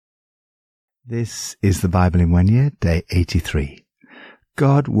This is the Bible in 1 year, day 83.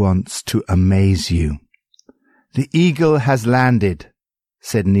 God wants to amaze you. The eagle has landed,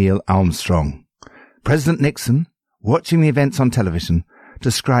 said Neil Armstrong. President Nixon, watching the events on television,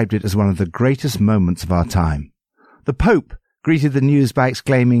 described it as one of the greatest moments of our time. The Pope greeted the news by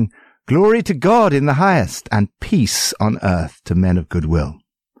exclaiming, "Glory to God in the highest, and peace on earth to men of good will."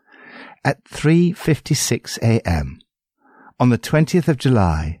 At 3:56 a.m., on the 20th of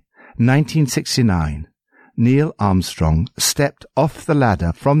July, 1969, Neil Armstrong stepped off the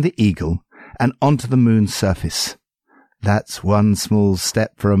ladder from the Eagle and onto the moon's surface. That's one small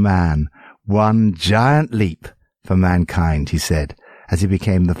step for a man, one giant leap for mankind, he said, as he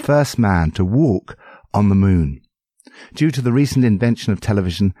became the first man to walk on the moon. Due to the recent invention of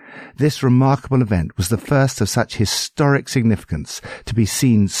television, this remarkable event was the first of such historic significance to be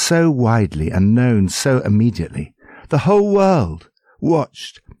seen so widely and known so immediately. The whole world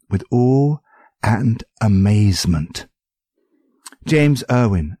watched with awe and amazement. James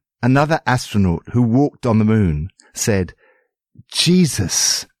Irwin, another astronaut who walked on the moon, said,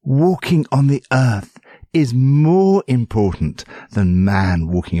 "Jesus walking on the earth is more important than man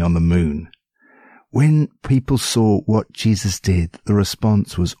walking on the moon." When people saw what Jesus did, the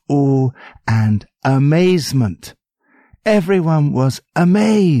response was awe and amazement. Everyone was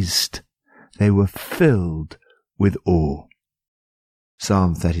amazed. They were filled with awe.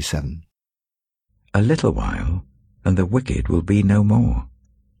 Psalm 37. A little while, and the wicked will be no more.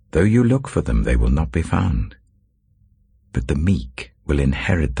 Though you look for them, they will not be found. But the meek will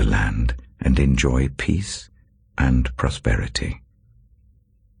inherit the land and enjoy peace and prosperity.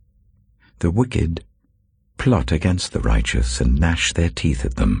 The wicked plot against the righteous and gnash their teeth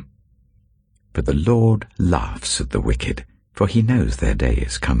at them. But the Lord laughs at the wicked, for he knows their day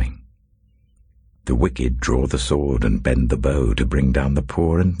is coming. The wicked draw the sword and bend the bow to bring down the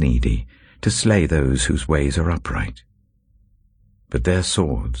poor and needy, to slay those whose ways are upright. But their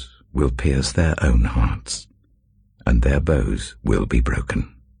swords will pierce their own hearts, and their bows will be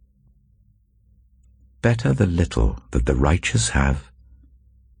broken. Better the little that the righteous have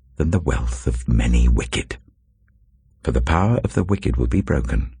than the wealth of many wicked. For the power of the wicked will be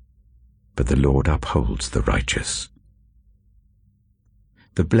broken, but the Lord upholds the righteous.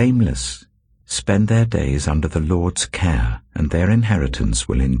 The blameless spend their days under the Lord's care, and their inheritance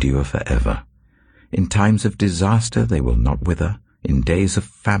will endure forever. In times of disaster they will not wither, in days of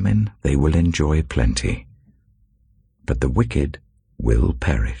famine they will enjoy plenty. But the wicked will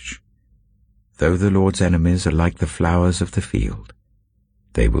perish. Though the Lord's enemies are like the flowers of the field,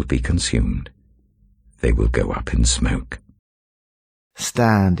 they will be consumed. They will go up in smoke.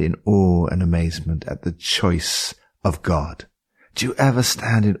 Stand in awe and amazement at the choice of God. Do you ever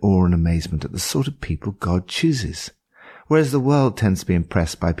stand in awe and amazement at the sort of people God chooses? Whereas the world tends to be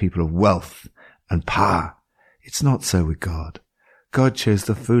impressed by people of wealth and power, it's not so with God. God chose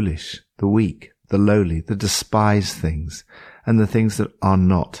the foolish, the weak, the lowly, the despised things, and the things that are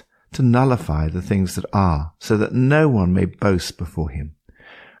not, to nullify the things that are, so that no one may boast before him.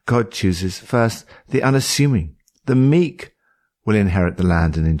 God chooses first the unassuming. The meek will inherit the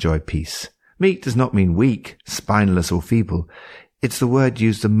land and enjoy peace. Meek does not mean weak, spineless, or feeble. It's the word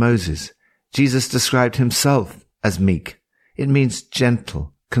used of Moses. Jesus described himself as meek. It means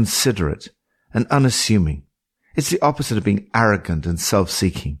gentle, considerate, and unassuming. It's the opposite of being arrogant and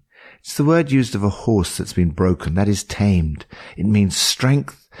self-seeking. It's the word used of a horse that's been broken, that is tamed. It means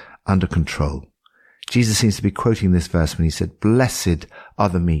strength under control. Jesus seems to be quoting this verse when he said, "Blessed are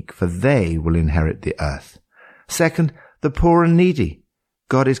the meek, for they will inherit the earth." Second, the poor and needy.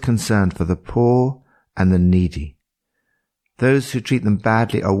 God is concerned for the poor and the needy. Those who treat them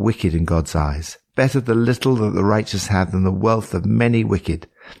badly are wicked in God's eyes. Better the little that the righteous have than the wealth of many wicked.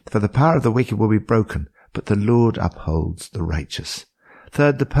 For the power of the wicked will be broken, but the Lord upholds the righteous.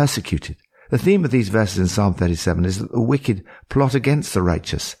 Third, the persecuted. The theme of these verses in Psalm 37 is that the wicked plot against the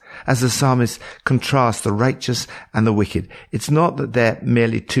righteous. As the psalmist contrasts the righteous and the wicked, it's not that they're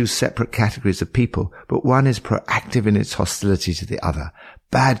merely two separate categories of people, but one is proactive in its hostility to the other.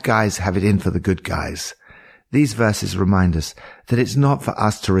 Bad guys have it in for the good guys. These verses remind us that it's not for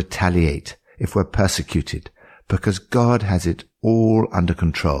us to retaliate if we're persecuted, because God has it all under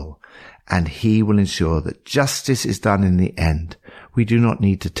control, and he will ensure that justice is done in the end. We do not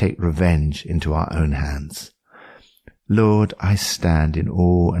need to take revenge into our own hands. Lord, I stand in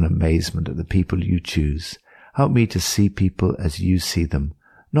awe and amazement at the people you choose. Help me to see people as you see them,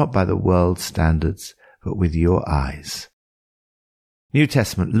 not by the world's standards, but with your eyes. New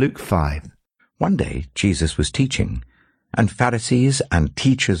Testament, Luke 5. One day Jesus was teaching, and Pharisees and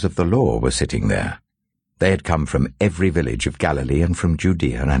teachers of the law were sitting there. They had come from every village of Galilee and from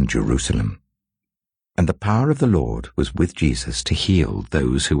Judea and Jerusalem. and the power of the Lord was with Jesus to heal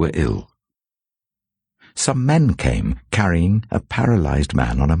those who were ill. Some men came carrying a paralyzed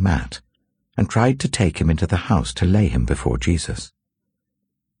man on a mat and tried to take him into the house to lay him before Jesus.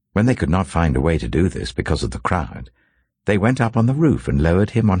 When they could not find a way to do this because of the crowd, they went up on the roof and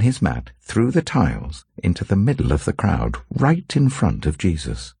lowered him on his mat through the tiles into the middle of the crowd, right in front of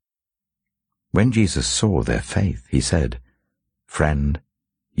Jesus. When Jesus saw their faith, he said, "Friend,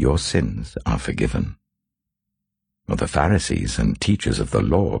 your sins are forgiven." Well, the Pharisees and teachers of the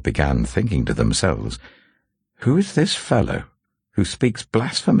law began thinking to themselves, "Who is this fellow who speaks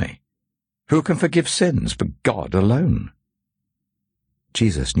blasphemy? Who can forgive sins but God alone?"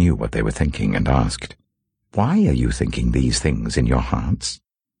 Jesus knew what they were thinking and asked, "Why are you thinking these things in your hearts?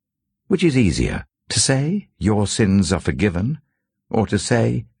 Which is easier, to say, 'Your sins are forgiven,' or to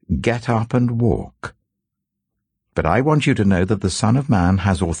say, 'Get up and walk'? But I want you to know that the Son of Man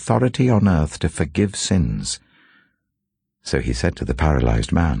has authority on earth to forgive sins." So he said to the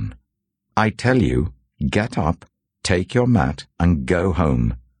paralyzed man, "I tell you, get up, take your mat, and go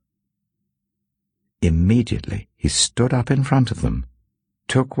home." Immediately he stood up in front of them,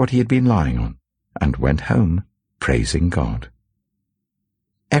 took what he had been lying on, and went home, praising God.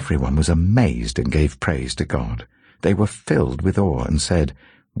 Everyone was amazed and gave praise to God. They were filled with awe and said,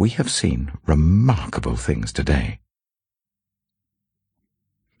 "We have seen remarkable things today."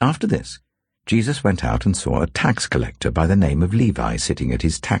 After this, Jesus went out and saw a tax collector by the name of Levi sitting at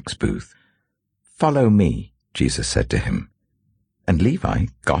his tax booth. "Follow me," Jesus said to him. And Levi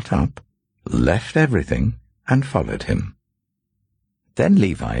got up, left everything, and followed him. Then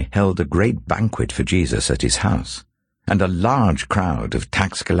Levi held a great banquet for Jesus at his house, and a large crowd of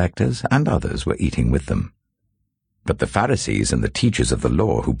tax collectors and others were eating with them. But the Pharisees and the teachers of the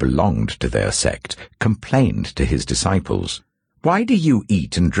law who belonged to their sect complained to his disciples, "Why do you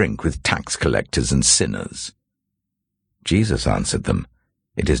eat and drink with tax collectors and sinners?" Jesus answered them,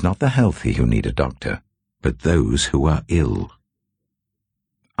 "It is not the healthy who need a doctor, but those who are ill.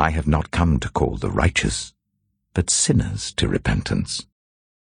 I have not come to call the righteous, but sinners to repentance."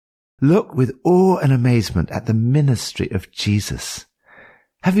 Look with awe and amazement at the ministry of Jesus.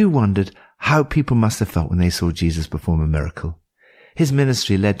 Have you wondered how people must have felt when they saw Jesus perform a miracle? His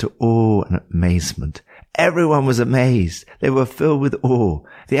ministry led to awe and amazement. Everyone was amazed. They were filled with awe.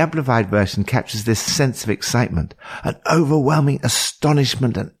 The Amplified Version captures this sense of excitement. An overwhelming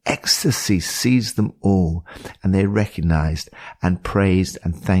astonishment and ecstasy seized them all, and they recognized and praised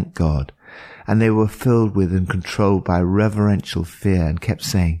and thanked God. And they were filled with and controlled by reverential fear and kept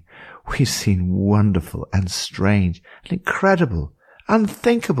saying, "We've seen wonderful and strange and incredible,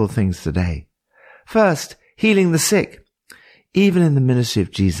 unthinkable things today." First, healing the sick. Even in the ministry of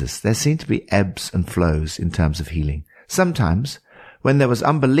Jesus, there seemed to be ebbs and flows in terms of healing. Sometimes, when there was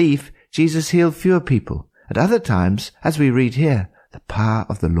unbelief, Jesus healed fewer people. At other times, as we read here, the power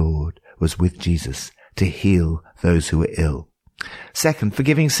of the Lord was with Jesus to heal those who were ill. Second,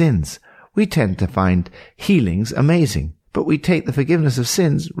 forgiving sins. We tend to find healings amazing, but we take the forgiveness of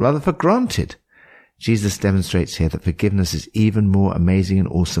sins rather for granted. Jesus demonstrates here that forgiveness is even more amazing and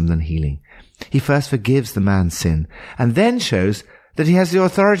awesome than healing. He first forgives the man's sin and then shows that he has the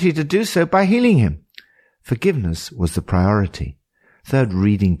authority to do so by healing him. Forgiveness was the priority. Third,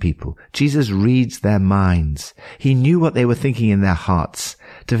 reading people. Jesus reads their minds. He knew what they were thinking in their hearts.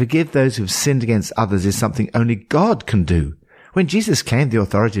 To forgive those who have sinned against others is something only God can do. When Jesus claimed the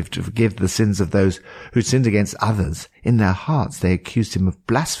authority to forgive the sins of those who sinned against others, in their hearts they accused him of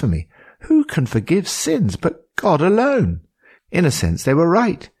blasphemy. Who can forgive sins but God alone? In a sense, they were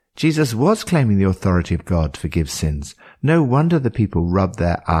right. Jesus was claiming the authority of God to forgive sins. No wonder the people rubbed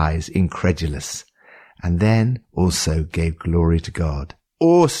their eyes incredulous, and then also gave glory to God.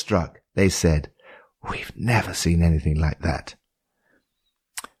 Awestruck, they said, "We've never seen anything like that."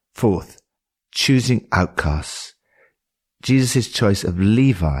 Fourth, choosing outcasts. Jesus' choice of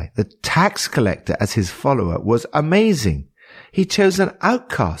Levi, the tax collector, as his follower was amazing. He chose an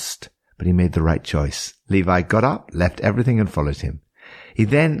outcast, but he made the right choice. Levi got up, left everything, and followed him. He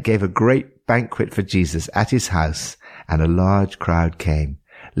then gave a great banquet for Jesus at his house, and a large crowd came.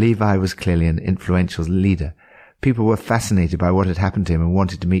 Levi was clearly an influential leader. People were fascinated by what had happened to him and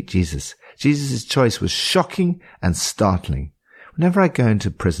wanted to meet Jesus. Jesus' choice was shocking and startling. Whenever I go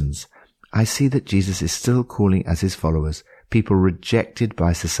into prisons, I see that Jesus is still calling as his followers people rejected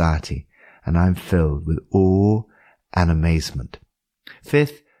by society, and I'm filled with awe and amazement.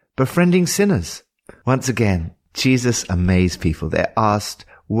 Fifth, befriending sinners. Once again, Jesus amazed people. They asked,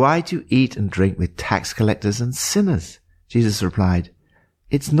 "Why do you eat and drink with tax collectors and sinners?" Jesus replied,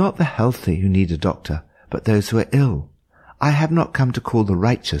 "It's not the healthy who need a doctor, but those who are ill. I have not come to call the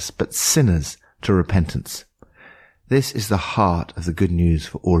righteous, but sinners to repentance. This is the heart of the good news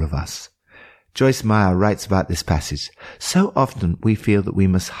for all of us. Joyce Meyer writes about this passage. So often we feel that we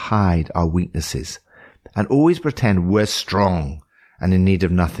must hide our weaknesses and always pretend we're strong and in need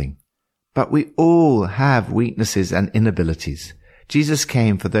of nothing. But we all have weaknesses and inabilities. Jesus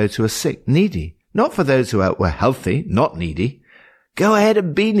came for those who are sick, needy, not for those who were healthy, not needy. Go ahead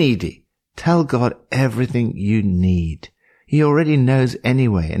and be needy. Tell God everything you need. He already knows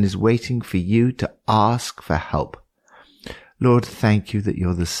anyway and is waiting for you to ask for help. Lord, thank you that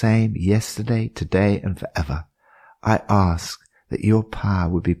you're the same yesterday, today, and forever. I ask that your power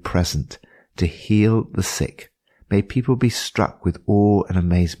would be present to heal the sick. May people be struck with awe and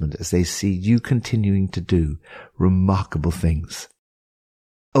amazement as they see you continuing to do remarkable things.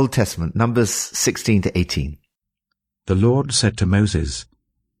 Old Testament, Numbers 16 to 18. The Lord said to Moses,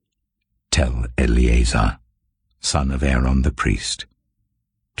 "Tell Eleazar, son of Aaron the priest,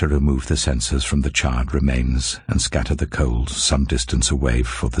 to remove the censers from the charred remains and scatter the coals some distance away,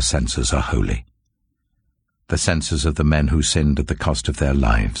 for the censers are holy, the censers of the men who sinned at the cost of their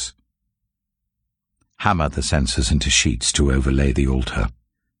lives. Hammer the censers into sheets to overlay the altar,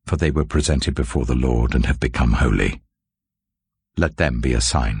 for they were presented before the Lord and have become holy. Let them be a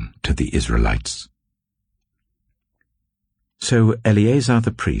sign to the Israelites." So Eleazar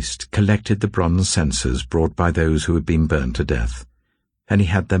the priest collected the bronze censers brought by those who had been burned to death, and he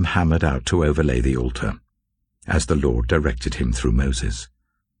had them hammered out to overlay the altar, as the Lord directed him through Moses.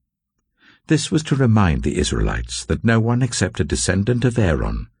 This was to remind the Israelites that no one except a descendant of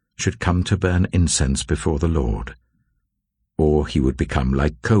Aaron should come to burn incense before the Lord, or he would become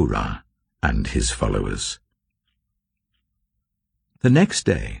like Korah and his followers. The next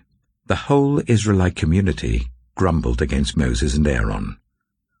day, the whole Israelite community grumbled against Moses and Aaron.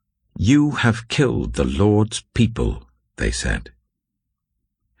 "You have killed the Lord's people," they said.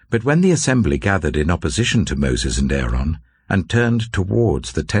 But when the assembly gathered in opposition to Moses and Aaron and turned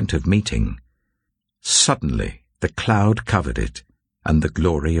towards the tent of meeting, suddenly the cloud covered it, and the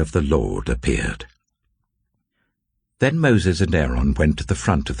glory of the Lord appeared. Then Moses and Aaron went to the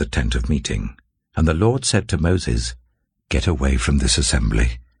front of the tent of meeting, and the Lord said to Moses, "Get away from this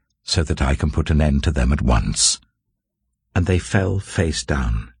assembly, so that I can put an end to them at once." And they fell face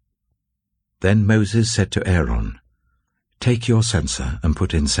down. Then Moses said to Aaron, "Take your censer and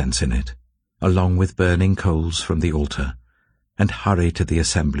put incense in it, along with burning coals from the altar, and hurry to the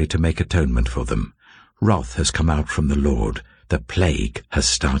assembly to make atonement for them. Wrath has come out from the Lord, the plague has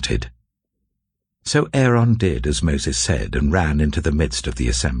started." So Aaron did as Moses said and ran into the midst of the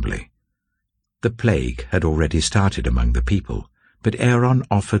assembly. The plague had already started among the people, but Aaron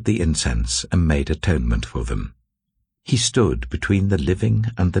offered the incense and made atonement for them. He stood between the living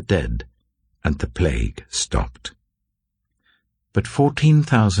and the dead, and the plague stopped. But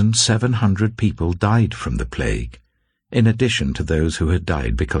 14,700 people died from the plague, in addition to those who had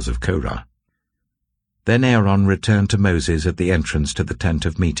died because of Korah. Then Aaron returned to Moses at the entrance to the tent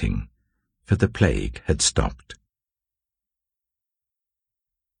of meeting, for the plague had stopped.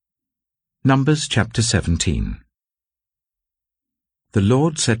 Numbers chapter 17. The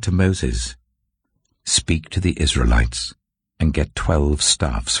Lord said to Moses, "Speak to the Israelites, and get 12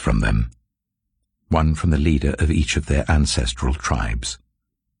 staffs from them, one from the leader of each of their ancestral tribes.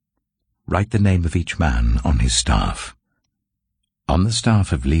 Write the name of each man on his staff. On the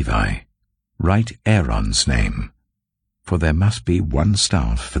staff of Levi, write Aaron's name, for there must be one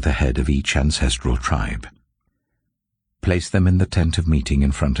staff for the head of each ancestral tribe. Place them in the tent of meeting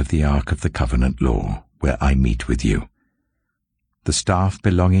in front of the ark of the covenant law, where I meet with you. The staff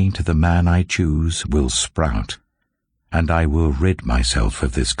belonging to the man I choose will sprout, and I will rid myself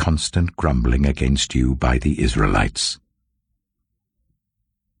of this constant grumbling against you by the Israelites."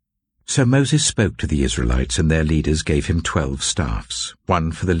 So Moses spoke to the Israelites, and their leaders gave him 12 staffs,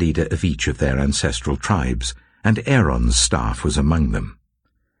 one for the leader of each of their ancestral tribes, and Aaron's staff was among them.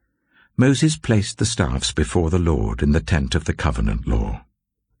 Moses placed the staffs before the Lord in the tent of the covenant law.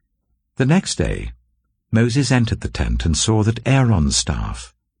 The next day, Moses entered the tent and saw that Aaron's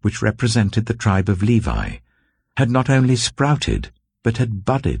staff, which represented the tribe of Levi, had not only sprouted, but had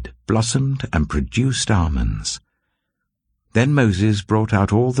budded, blossomed, and produced almonds. Then Moses brought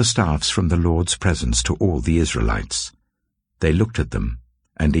out all the staffs from the Lord's presence to all the Israelites. They looked at them,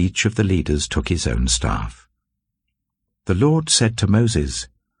 and each of the leaders took his own staff. The Lord said to Moses,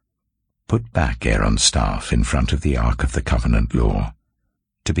 "Put back Aaron's staff in front of the ark of the covenant law,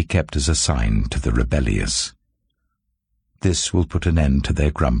 to be kept as a sign to the rebellious. This will put an end to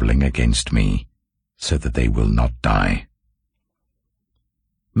their grumbling against me, so that they will not die."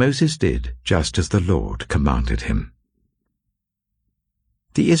 Moses did just as the Lord commanded him.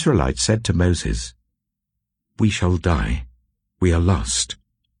 The Israelites said to Moses, "We shall die. We are lost.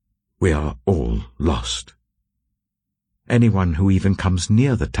 We are all lost. Anyone who even comes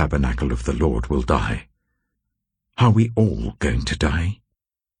near the tabernacle of the Lord will die. Are we all going to die?"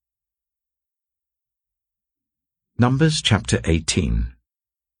 Numbers chapter 18.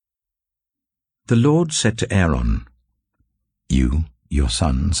 The Lord said to Aaron, "You, your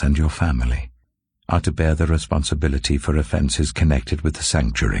sons and your family, are to bear the responsibility for offences connected with the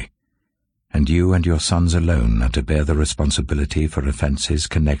sanctuary, and you and your sons alone are to bear the responsibility for offences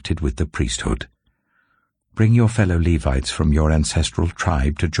connected with the priesthood. Bring your fellow Levites from your ancestral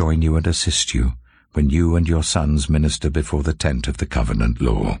tribe to join you and assist you when you and your sons minister before the tent of the covenant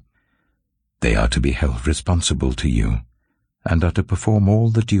law. They are to be held responsible to you, and are to perform all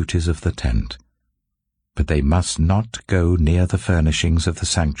the duties of the tent. But they must not go near the furnishings of the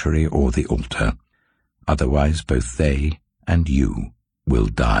sanctuary or the altar, otherwise both they and you will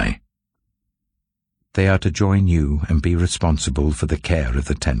die. They are to join you and be responsible for the care of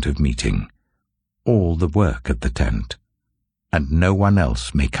the tent of meeting, all the work at the tent, and no one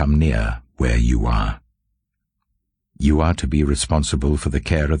else may come near where you are. You are to be responsible for the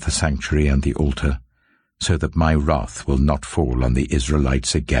care of the sanctuary and the altar, so that my wrath will not fall on the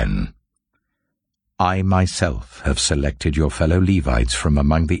Israelites again. I myself have selected your fellow Levites from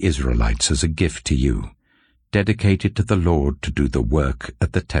among the Israelites as a gift to you, dedicated to the Lord to do the work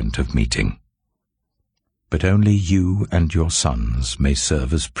at the tent of meeting. But only you and your sons may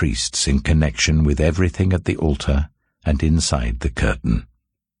serve as priests in connection with everything at the altar and inside the curtain.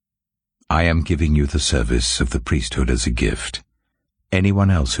 I am giving you the service of the priesthood as a gift.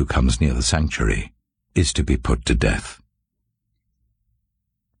 Anyone else who comes near the sanctuary is to be put to death."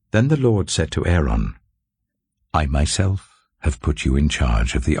 Then the Lord said to Aaron, "I myself have put you in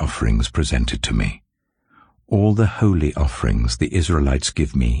charge of the offerings presented to me. All the holy offerings the Israelites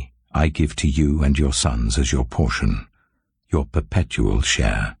give me, I give to you and your sons as your portion, your perpetual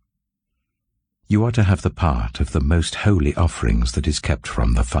share. You are to have the part of the most holy offerings that is kept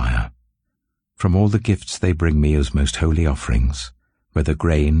from the fire. From all the gifts they bring me as most holy offerings, whether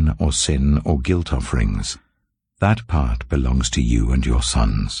grain or sin or guilt offerings, that part belongs to you and your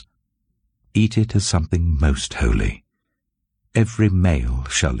sons. Eat it as something most holy. Every male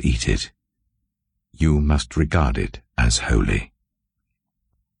shall eat it. You must regard it as holy.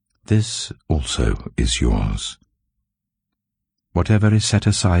 This also is yours. Whatever is set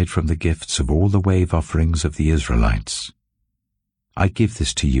aside from the gifts of all the wave offerings of the Israelites, I give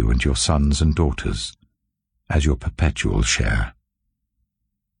this to you and your sons and daughters as your perpetual share.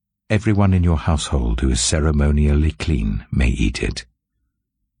 Everyone in your household who is ceremonially clean may eat it.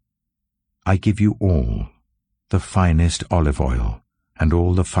 I give you all the finest olive oil and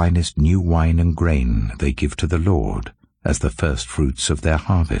all the finest new wine and grain they give to the Lord as the first fruits of their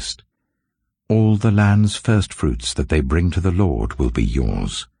harvest. All the land's first fruits that they bring to the Lord will be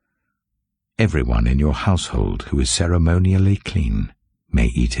yours. Everyone in your household who is ceremonially clean may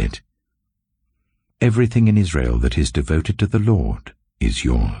eat it. Everything in Israel that is devoted to the Lord is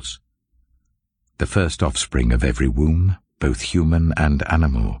yours. The first offspring of every womb, both human and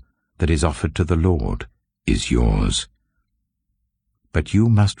animal, that is offered to the Lord is yours. But you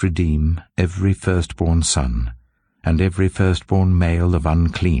must redeem every firstborn son and every firstborn male of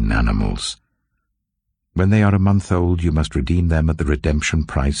unclean animals. When they are a month old, you must redeem them at the redemption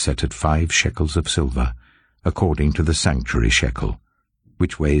price set at 5 shekels of silver, according to the sanctuary shekel,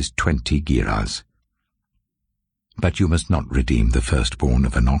 which weighs 20 gerahs. But you must not redeem the firstborn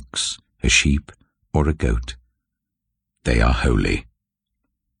of an ox, a sheep, or a goat. They are holy.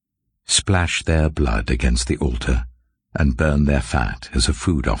 Splash their blood against the altar, and burn their fat as a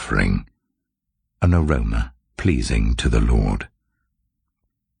food offering, an aroma pleasing to the Lord.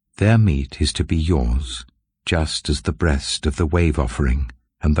 Their meat is to be yours, just as the breast of the wave offering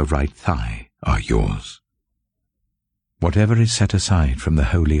and the right thigh are yours. Whatever is set aside from the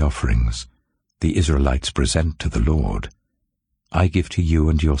holy offerings the Israelites present to the Lord, I give to you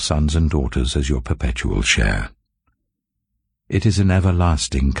and your sons and daughters as your perpetual share. It is an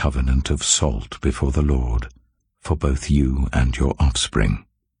everlasting covenant of salt before the Lord, for both you and your offspring."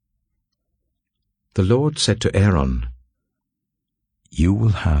 The Lord said to Aaron, "You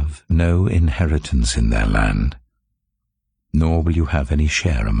will have no inheritance in their land, nor will you have any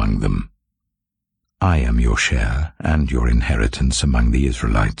share among them. I am your share and your inheritance among the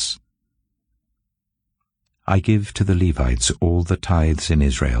Israelites. I give to the Levites all the tithes in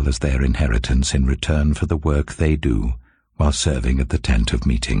Israel as their inheritance in return for the work they do while serving at the tent of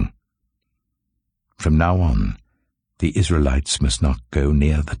meeting. From now on, the Israelites must not go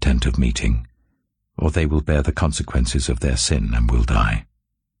near the tent of meeting, or they will bear the consequences of their sin and will die.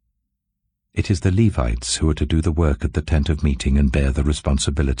 It is the Levites who are to do the work at the tent of meeting and bear the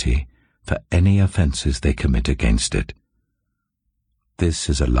responsibility for any offences they commit against it. This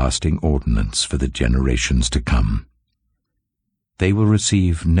is a lasting ordinance for the generations to come. They will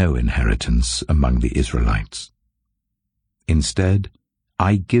receive no inheritance among the Israelites. Instead,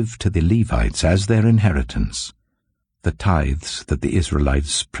 I give to the Levites as their inheritance the tithes that the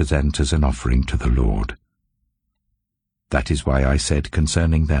Israelites present as an offering to the Lord. That is why I said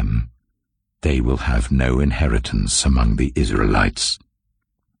concerning them, they will have no inheritance among the Israelites.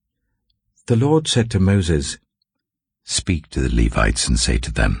 The Lord said to Moses, "Speak to the Levites and say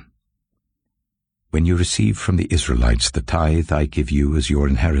to them, when you receive from the Israelites the tithe I give you as your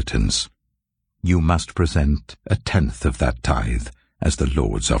inheritance, you must present 1/10 of that tithe as the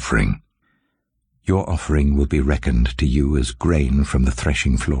Lord's offering. Your offering will be reckoned to you as grain from the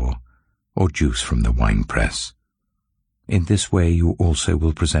threshing floor, or juice from the winepress. In this way you also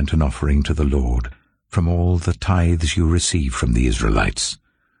will present an offering to the Lord from all the tithes you receive from the Israelites.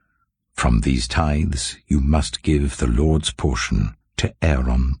 From these tithes you must give the Lord's portion to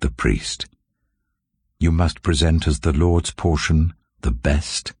Aaron the priest. You must present as the Lord's portion the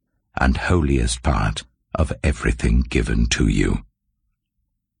best and holiest part of everything given to you."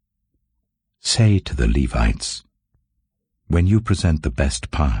 Say to the Levites, when you present the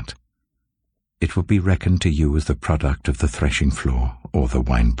best part, it will be reckoned to you as the product of the threshing floor or the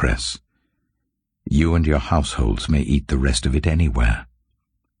winepress. You and your households may eat the rest of it anywhere,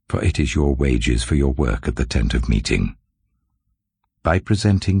 for it is your wages for your work at the tent of meeting. By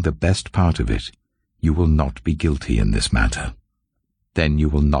presenting the best part of it, you will not be guilty in this matter. Then you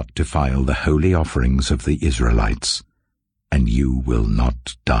will not defile the holy offerings of the Israelites, and you will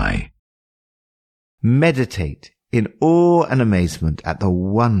not die. Meditate in awe and amazement at the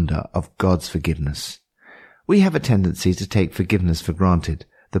wonder of God's forgiveness. We have a tendency to take forgiveness for granted.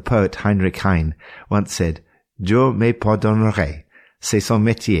 The poet Heinrich Heine once said, "Dieu me pardonnerait, c'est son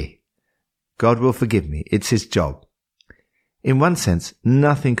métier." God will forgive me, it's his job. In one sense,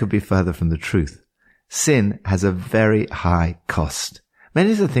 nothing could be further from the truth. Sin has a very high cost.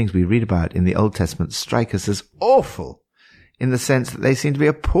 Many of the things we read about in the Old Testament strike us as awful, in the sense that they seem to be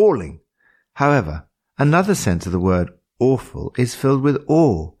appalling. However, another sense of the word awful is filled with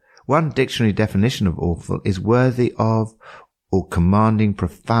awe. One dictionary definition of awful is worthy of or commanding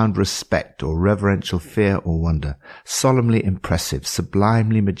profound respect or reverential fear or wonder, solemnly impressive,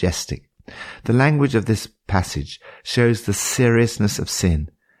 sublimely majestic. The language of this passage shows the seriousness of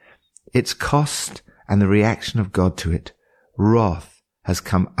sin, its cost and the reaction of God to it. Wrath has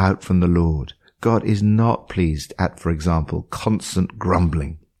come out from the Lord. God is not pleased at, for example, constant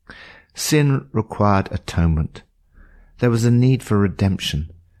grumbling. Sin required atonement. There was a need for redemption.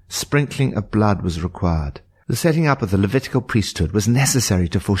 Sprinkling of blood was required. The setting up of the Levitical priesthood was necessary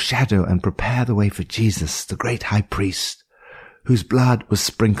to foreshadow and prepare the way for Jesus, the great high priest, whose blood was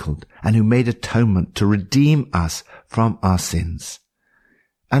sprinkled and who made atonement to redeem us from our sins.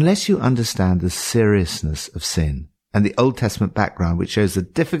 Unless you understand the seriousness of sin and the Old Testament background, which shows the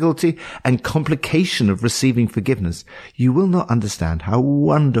difficulty and complication of receiving forgiveness, you will not understand how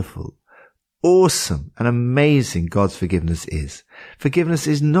wonderful, awesome and amazing God's forgiveness is. Forgiveness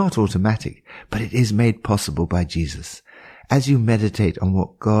is not automatic, but it is made possible by Jesus. As you meditate on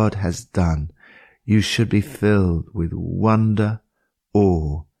what God has done, you should be filled with wonder,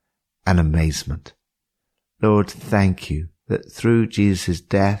 awe, and amazement. Lord, thank you that through Jesus'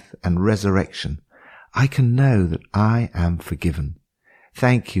 death and resurrection, I can know that I am forgiven.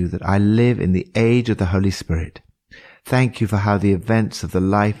 Thank you that I live in the age of the Holy Spirit. Thank you for how the events of the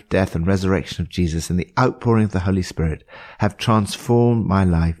life, death, and resurrection of Jesus and the outpouring of the Holy Spirit have transformed my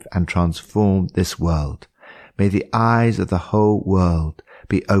life and transformed this world. May the eyes of the whole world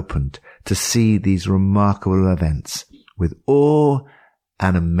be opened to see these remarkable events with awe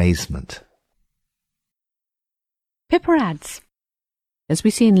and amazement. Pippa adds, as we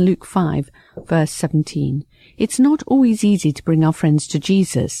see in Luke 5, verse 17, it's not always easy to bring our friends to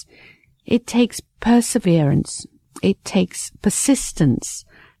Jesus. It takes perseverance. It takes persistence,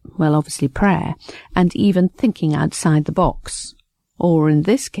 well, obviously prayer, and even thinking outside the box, or in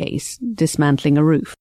this case, dismantling a roof.